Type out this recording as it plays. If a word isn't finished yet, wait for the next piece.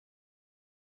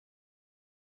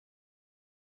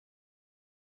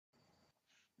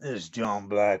This is John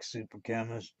Black, super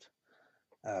chemist.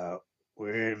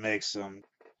 We're here to make some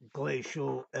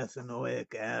glacial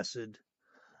ethanoic acid,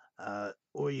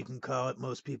 or you can call it,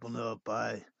 most people know it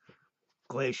by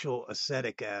glacial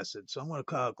acetic acid. So I'm going to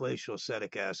call it glacial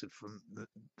acetic acid from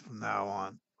now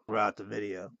on throughout the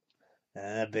video.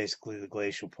 And that basically, the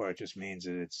glacial part just means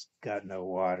that it's got no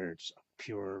water. It's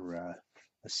pure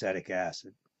acetic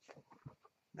acid.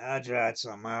 Now I dried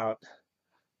some out,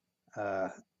 uh,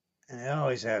 and it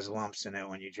always has lumps in it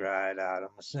when you dry it out. I'm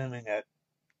assuming that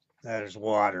there's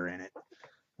water in it.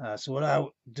 So what I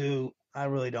do, I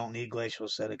really don't need glacial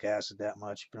acetic acid that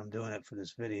much, but I'm doing it for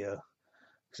this video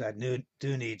because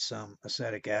do need some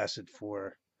acetic acid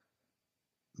for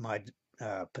my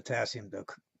potassium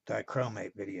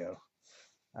dichromate video.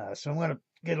 So I'm going to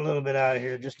get a little bit out of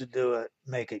here just to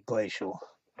make it glacial.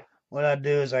 What I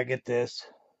do is I get this.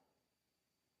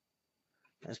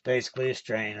 It's basically a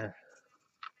strainer.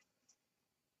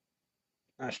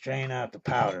 I strain out the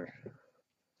powder,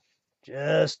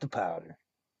 just the powder.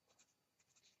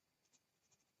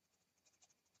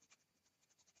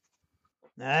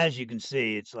 Now, as you can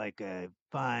see, it's like a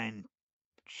fine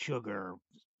sugar.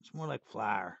 It's more like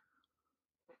flour.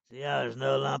 See how there's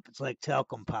no lump? It's like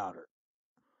talcum powder.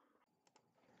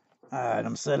 Alright,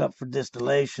 I'm set up for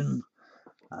distillation.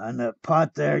 In the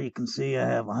pot there, you can see I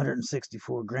have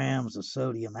 164 grams of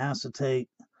sodium acetate.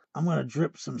 I'm going to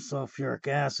drip some sulfuric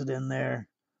acid in there,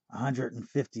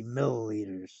 150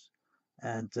 milliliters.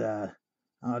 And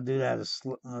I'll do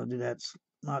that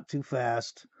not too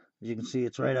fast. As you can see,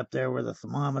 it's right up there where the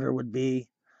thermometer would be.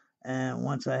 And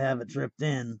once I have it dripped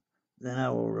in, then I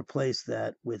will replace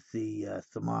that with the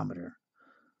thermometer.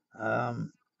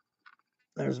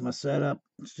 There's my setup.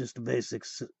 It's just a basic,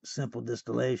 simple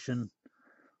distillation.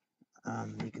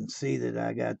 You can see that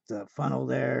I got the funnel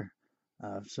there.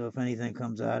 So if anything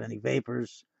comes out, any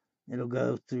vapors, it'll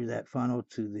go through that funnel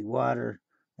to the water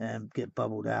and get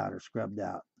bubbled out or scrubbed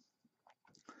out.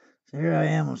 So here I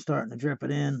am. I'm starting to drip it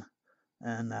in.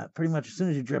 And pretty much as soon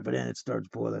as you drip it in, it starts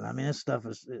boiling. I mean, this stuff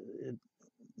is,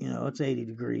 it's 80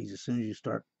 degrees as soon as you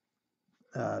start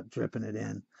dripping it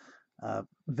in.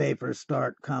 Vapors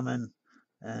start coming,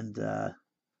 and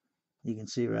you can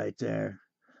see right there.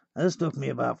 Now, this took me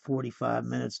about 45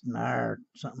 minutes, an hour,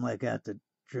 something like that, to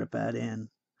drip that in.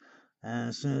 And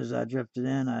as soon as I dripped it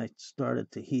in, I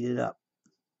started to heat it up.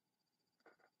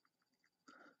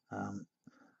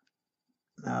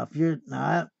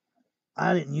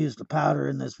 I didn't use the powder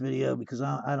in this video because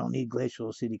I don't need glacial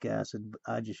acetic acid.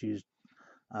 I just used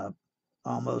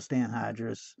almost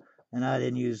anhydrous, and I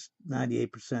didn't use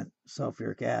 98%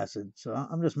 sulfuric acid, so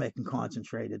I'm just making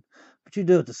concentrated. But you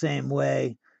do it the same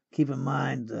way. Keep in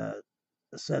mind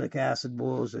acetic acid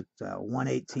boils at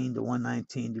 118 to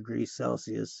 119 degrees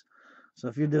Celsius. So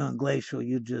if you're doing glacial,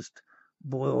 you just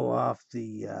boil off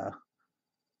the,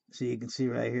 so you can see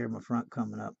right here my front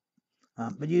coming up.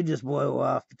 But you just boil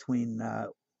off between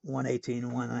 118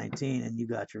 and 119, and you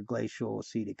got your glacial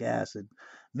acetic acid.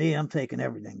 Me, I'm taking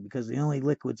everything because the only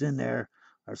liquids in there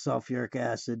are sulfuric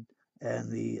acid and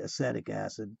the acetic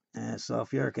acid. And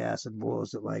sulfuric acid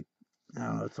boils at like, I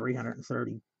don't know,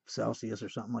 330 Celsius or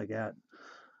something like that.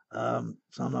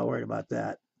 So I'm not worried about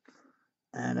that.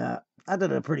 And I did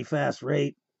it at a pretty fast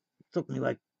rate. It took me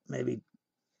like maybe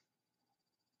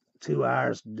 2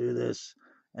 hours to do this.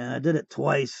 And I did it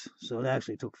twice, so it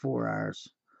actually took 4 hours.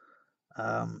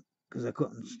 Because I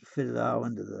couldn't fit it all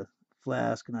into the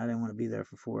flask, and I didn't want to be there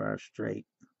for 4 hours straight.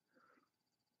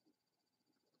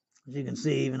 As you can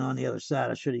see, even on the other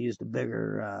side, I should have used a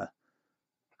bigger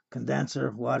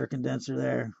water condenser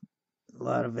there. A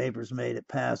lot of vapors made it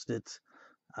past it.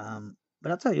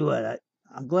 But I'll tell you what,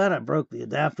 I'm glad I broke the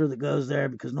adapter that goes there,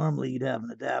 because normally you'd have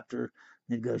an adapter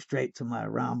and it'd go straight to my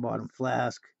round bottom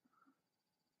flask.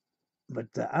 But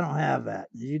I don't have that.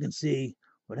 As you can see,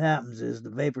 what happens is the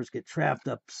vapors get trapped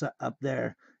up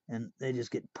there, and they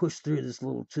just get pushed through this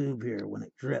little tube here when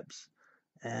it drips.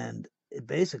 And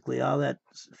basically all that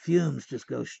fumes just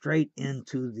go straight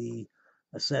into the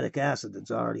acetic acid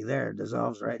that's already there. It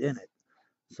dissolves right in it.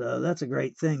 So that's a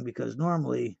great thing, because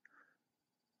normally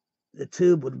the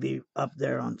tube would be up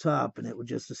there on top and it would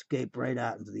just escape right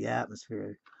out into the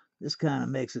atmosphere. This kind of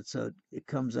makes it so it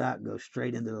comes out and goes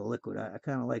straight into the liquid. I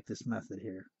kind of like this method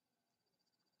here.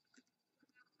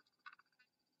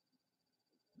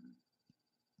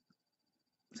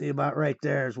 See, about right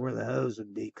there is where the hose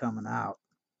would be coming out.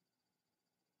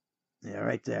 Yeah,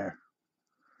 right there.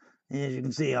 And as you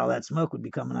can see, all that smoke would be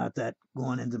coming out that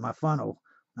going into my funnel.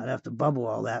 I'd have to bubble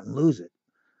all that and lose it.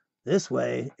 This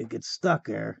way, it gets stuck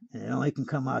there, and it only can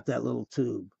come out that little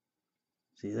tube.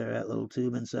 See there, that little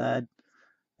tube inside?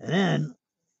 And then,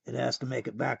 it has to make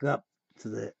it back up to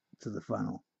the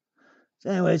funnel. So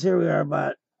anyways, here we are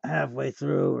about halfway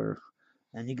through,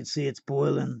 and you can see it's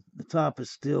boiling. The top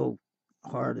is still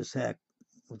hard as heck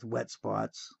with wet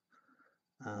spots.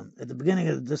 At the beginning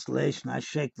of the distillation, I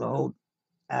shake the whole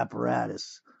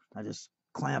apparatus. I just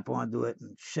clamp onto it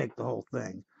and shake the whole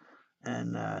thing.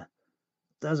 And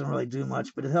doesn't really do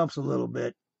much, but it helps a little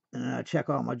bit. And then I check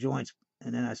all my joints,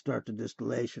 and then I start the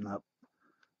distillation up.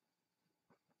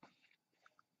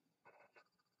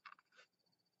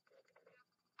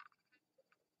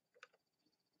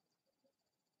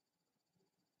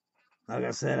 Like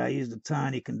I said, I used a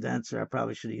tiny condenser. I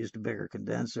probably should have used a bigger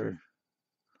condenser.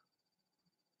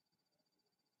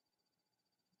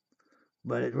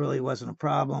 But it really wasn't a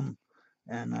problem.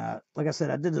 And like I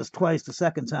said, I did this twice. The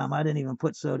second time, I didn't even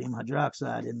put sodium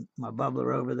hydroxide in my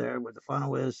bubbler over there where the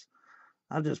funnel is.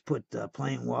 I just put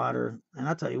plain water. And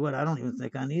I'll tell you what, I don't even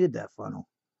think I needed that funnel.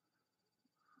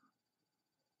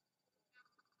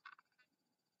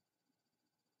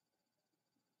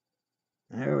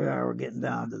 And here we are. We're getting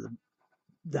down to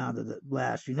the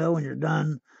last. You know when you're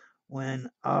done, when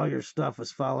all your stuff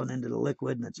is falling into the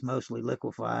liquid and it's mostly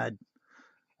liquefied.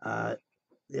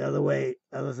 The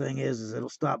other thing is it'll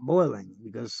stop boiling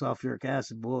because sulfuric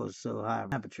acid boils so high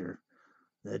temperature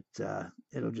that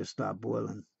it'll just stop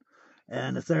boiling.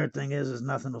 And the third thing is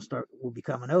nothing will be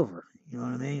coming over. You know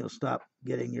what I mean? You'll stop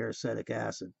getting your acetic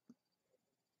acid.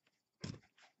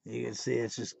 You can see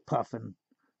it's just puffing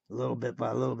a little bit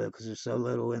by little bit because there's so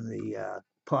little in the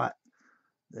pot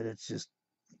that it's just,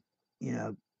 you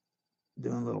know,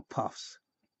 doing little puffs.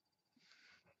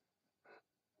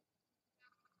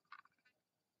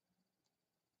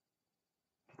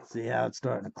 See how it's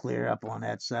starting to clear up on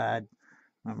that side?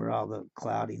 Remember all the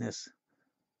cloudiness?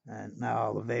 And now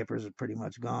all the vapors are pretty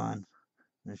much gone.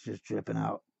 It's just dripping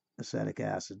out acetic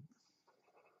acid.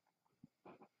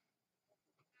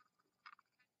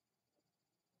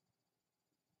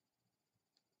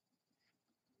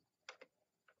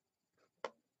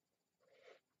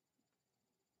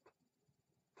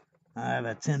 I have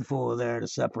a tin foil there to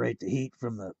separate the heat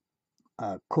from the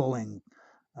cooling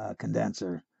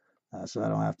condenser, so I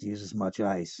don't have to use as much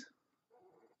ice.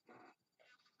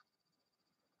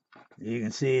 You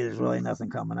can see there's really nothing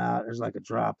coming out. There's like a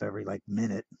drop every like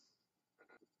minute.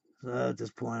 So at this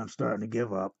point, I'm starting to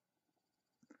give up.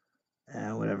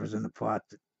 And whatever's in the pot,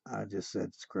 I just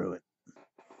said screw it.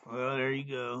 Well, there you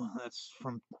go. That's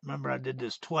from. Remember, I did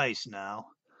this twice now.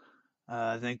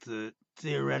 I think the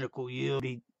theoretical yield would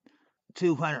be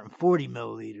 240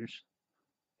 milliliters.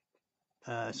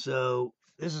 So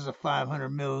this is a 500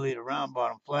 milliliter round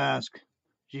bottom flask.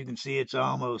 As you can see, it's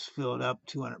almost filled up.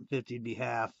 250 would be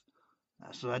half.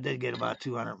 So I did get about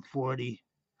 240.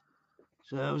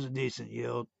 So that was a decent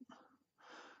yield.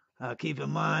 Keep in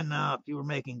mind now, if you were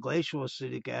making glacial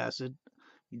acetic acid,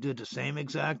 you do it the same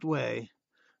exact way,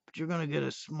 but you're going to get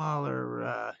a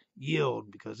smaller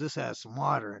yield because this has some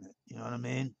water in it. You know what I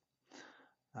mean?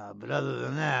 But other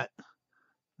than that,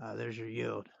 there's your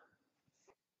yield.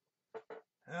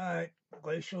 All right,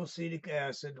 glacial acetic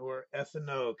acid or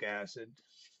ethanoic acid.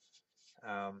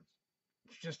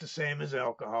 It's just the same as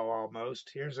alcohol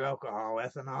almost. Here's alcohol,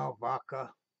 ethanol,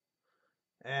 vodka,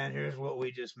 and here's what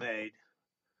we just made.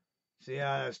 See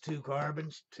how it has two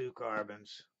carbons? Two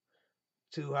carbons.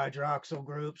 Two hydroxyl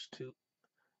groups.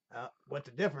 What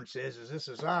the difference is this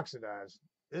is oxidized.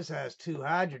 This has two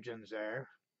hydrogens there.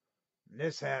 And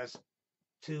this has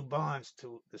two bonds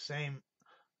to the same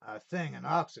thing, an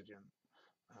oxygen.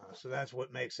 So that's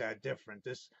what makes that different.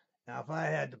 Now, if I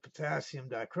had the potassium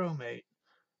dichromate,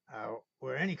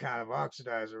 or any kind of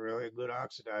oxidizer, really a good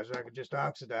oxidizer, I could just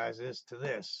oxidize this to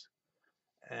this,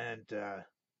 and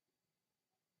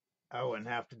I wouldn't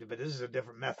have to do. But this is a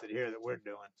different method here that we're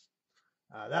doing.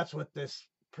 That's what this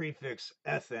prefix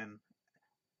ethan,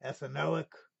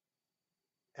 ethanoic,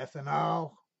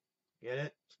 ethanol, get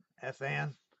it?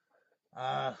 Ethan,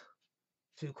 uh,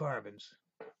 two carbons.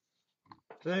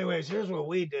 So, anyways, here's what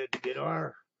we did to get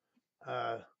our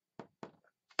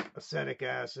acetic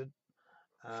acid.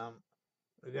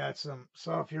 We got some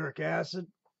sulfuric acid,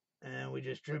 and we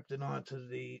just dripped it onto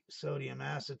the sodium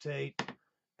acetate.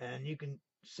 And you can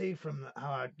see from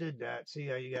how I did that, see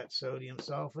how you got sodium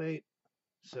sulfate,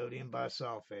 sodium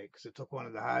bisulfate, because it took one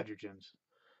of the hydrogens.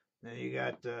 Then you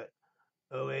got the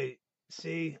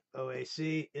OAC,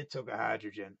 it took a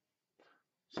hydrogen.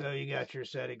 So you got your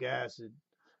acetic acid.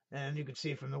 And you can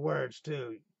see from the words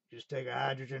too. Just take a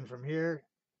hydrogen from here,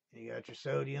 and you got your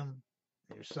sodium,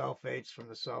 and your sulfates from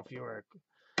the sulfuric.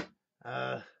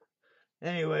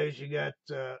 Anyways, you got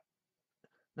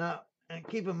now, and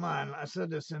keep in mind, I said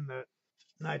this in the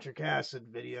nitric acid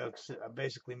video, 'cause I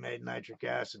basically made nitric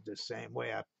acid the same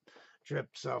way. I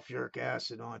dripped sulfuric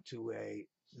acid onto a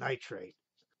nitrate.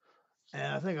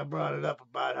 And I think I brought it up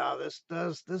about how this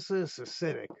is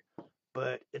acidic,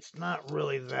 but it's not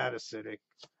really that acidic.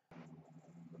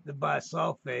 The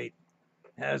bisulfate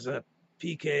has a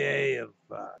pKa of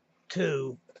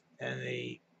 2, and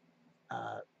the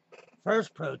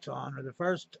first proton, or the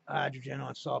first hydrogen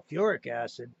on sulfuric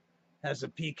acid, has a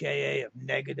pKa of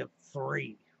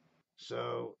 -3.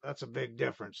 So that's a big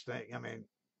difference. I mean,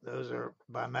 those are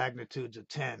by magnitudes of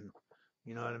 10.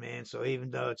 You know what I mean? So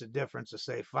even though it's a difference of,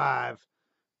 say, 5,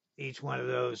 each one of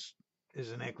those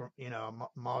is an a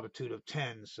multitude of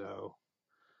 10. So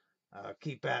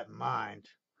keep that in mind.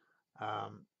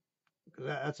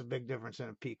 That's a big difference in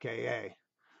a pKa.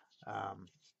 And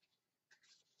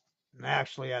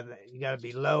actually, you got to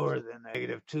be lower than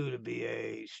 -2 to be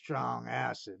a strong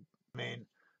acid. I mean,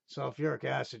 sulfuric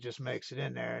acid just makes it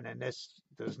in there, and then this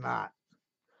does not.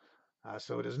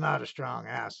 So it is not a strong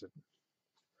acid.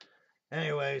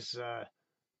 Anyways,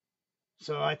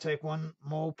 so I take 1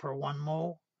 mole per 1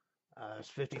 mole. It's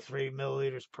 53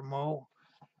 milliliters per mole.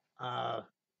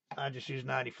 I just use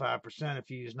 95%. If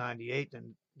you use 98,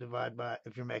 then divide by,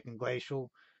 if you're making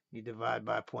glacial, you divide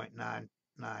by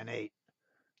 0.998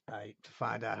 to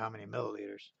find out how many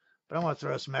milliliters. But I want to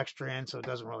throw some extra in, so it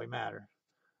doesn't really matter.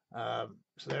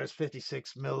 So there's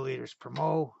 56 milliliters per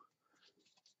mole.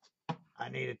 I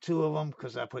needed 2 of them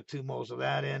because I put 2 moles of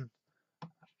that in.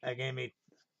 That gave me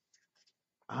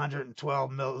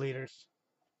 112 milliliters.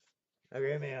 That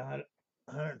gave me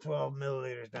 112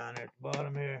 milliliters down there at the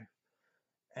bottom here.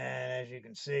 And as you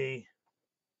can see,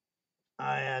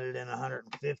 I added in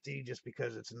 150 just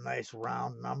because it's a nice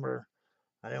round number.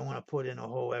 I didn't want to put in a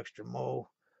whole extra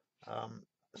mole.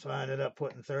 So I ended up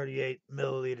putting 38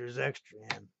 milliliters extra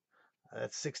in.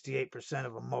 That's 68%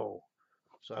 of a mole.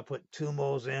 So I put 2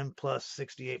 moles in plus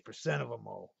 68% of a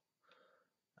mole.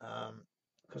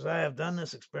 Because I have done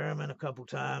this experiment a couple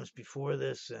times before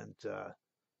this, and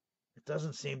it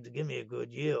doesn't seem to give me a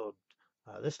good yield.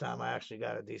 This time I actually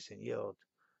got a decent yield.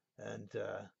 And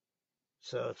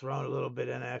so throwing a little bit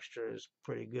in extra is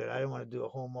pretty good. I didn't want to do a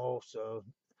whole mole, so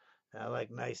I like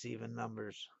nice even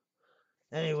numbers.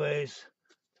 Anyways,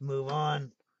 to move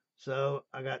on. So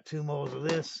I got 2 moles of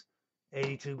this,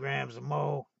 82 grams a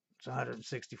mole. It's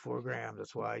 164 grams.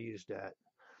 That's why I used that.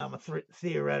 I'm a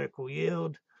theoretical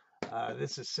yield.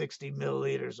 This is 60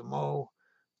 milliliters a mole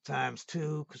times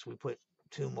 2, because we put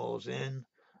 2 moles in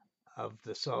of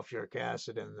the sulfuric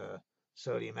acid and the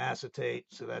sodium acetate.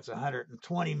 So that's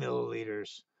 120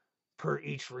 milliliters per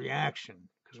each reaction.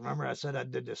 Because remember, I said I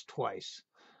did this twice.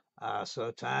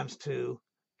 So times 2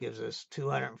 gives us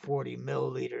 240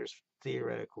 milliliters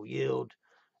theoretical yield.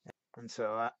 And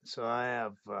so I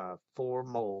have 4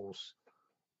 moles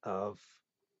of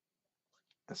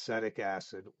acetic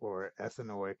acid or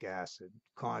ethanoic acid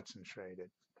concentrated.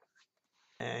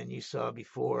 And you saw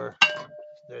before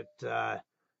that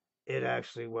it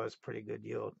actually was pretty good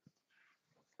yield.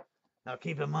 Now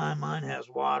keep in mind, mine has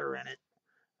water in it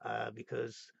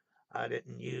because I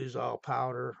didn't use all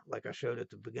powder like I showed at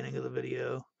the beginning of the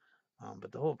video.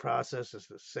 But the whole process is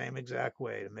the same exact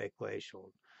way to make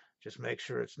glacial. Just make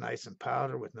sure it's nice and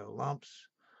powder with no lumps.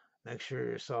 Make sure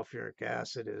your sulfuric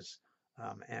acid is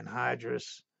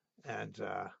anhydrous, and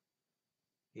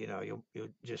you'll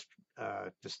just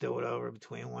distill it over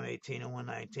between 118 and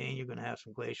 119. You're going to have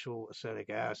some glacial acetic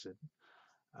acid.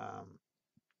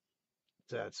 It's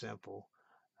that simple.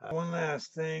 One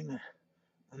last thing,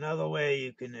 another way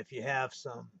you can, if you have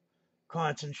some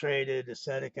concentrated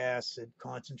acetic acid,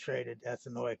 concentrated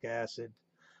ethanoic acid,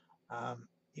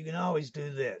 you can always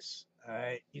do this. All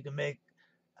right, you can make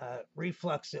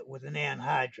reflux it with an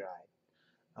anhydride.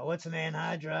 Now, what's an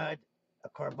anhydride? A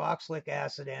carboxylic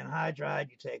acid anhydride.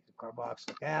 You take the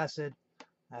carboxylic acid.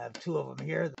 I have 2 of them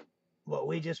here. What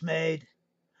we just made.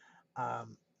 Now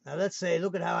let's say,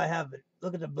 look at how I have it.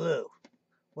 Look at the blue.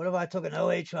 What if I took an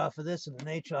OH off of this and an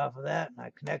H off of that, and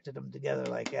I connected them together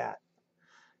like that?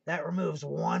 That removes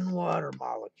 1 water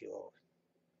molecule.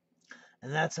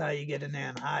 And that's how you get an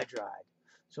anhydride.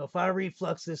 So if I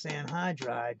reflux this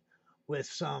anhydride with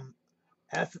some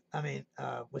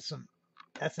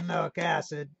ethanoic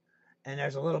acid, and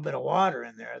there's a little bit of water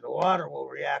in there, the water will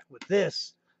react with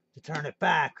this to turn it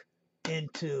back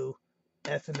into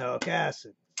ethanoic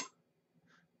acid.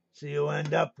 So you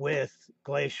end up with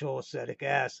glacial acetic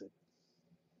acid.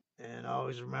 And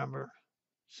always remember,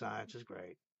 science is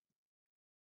great.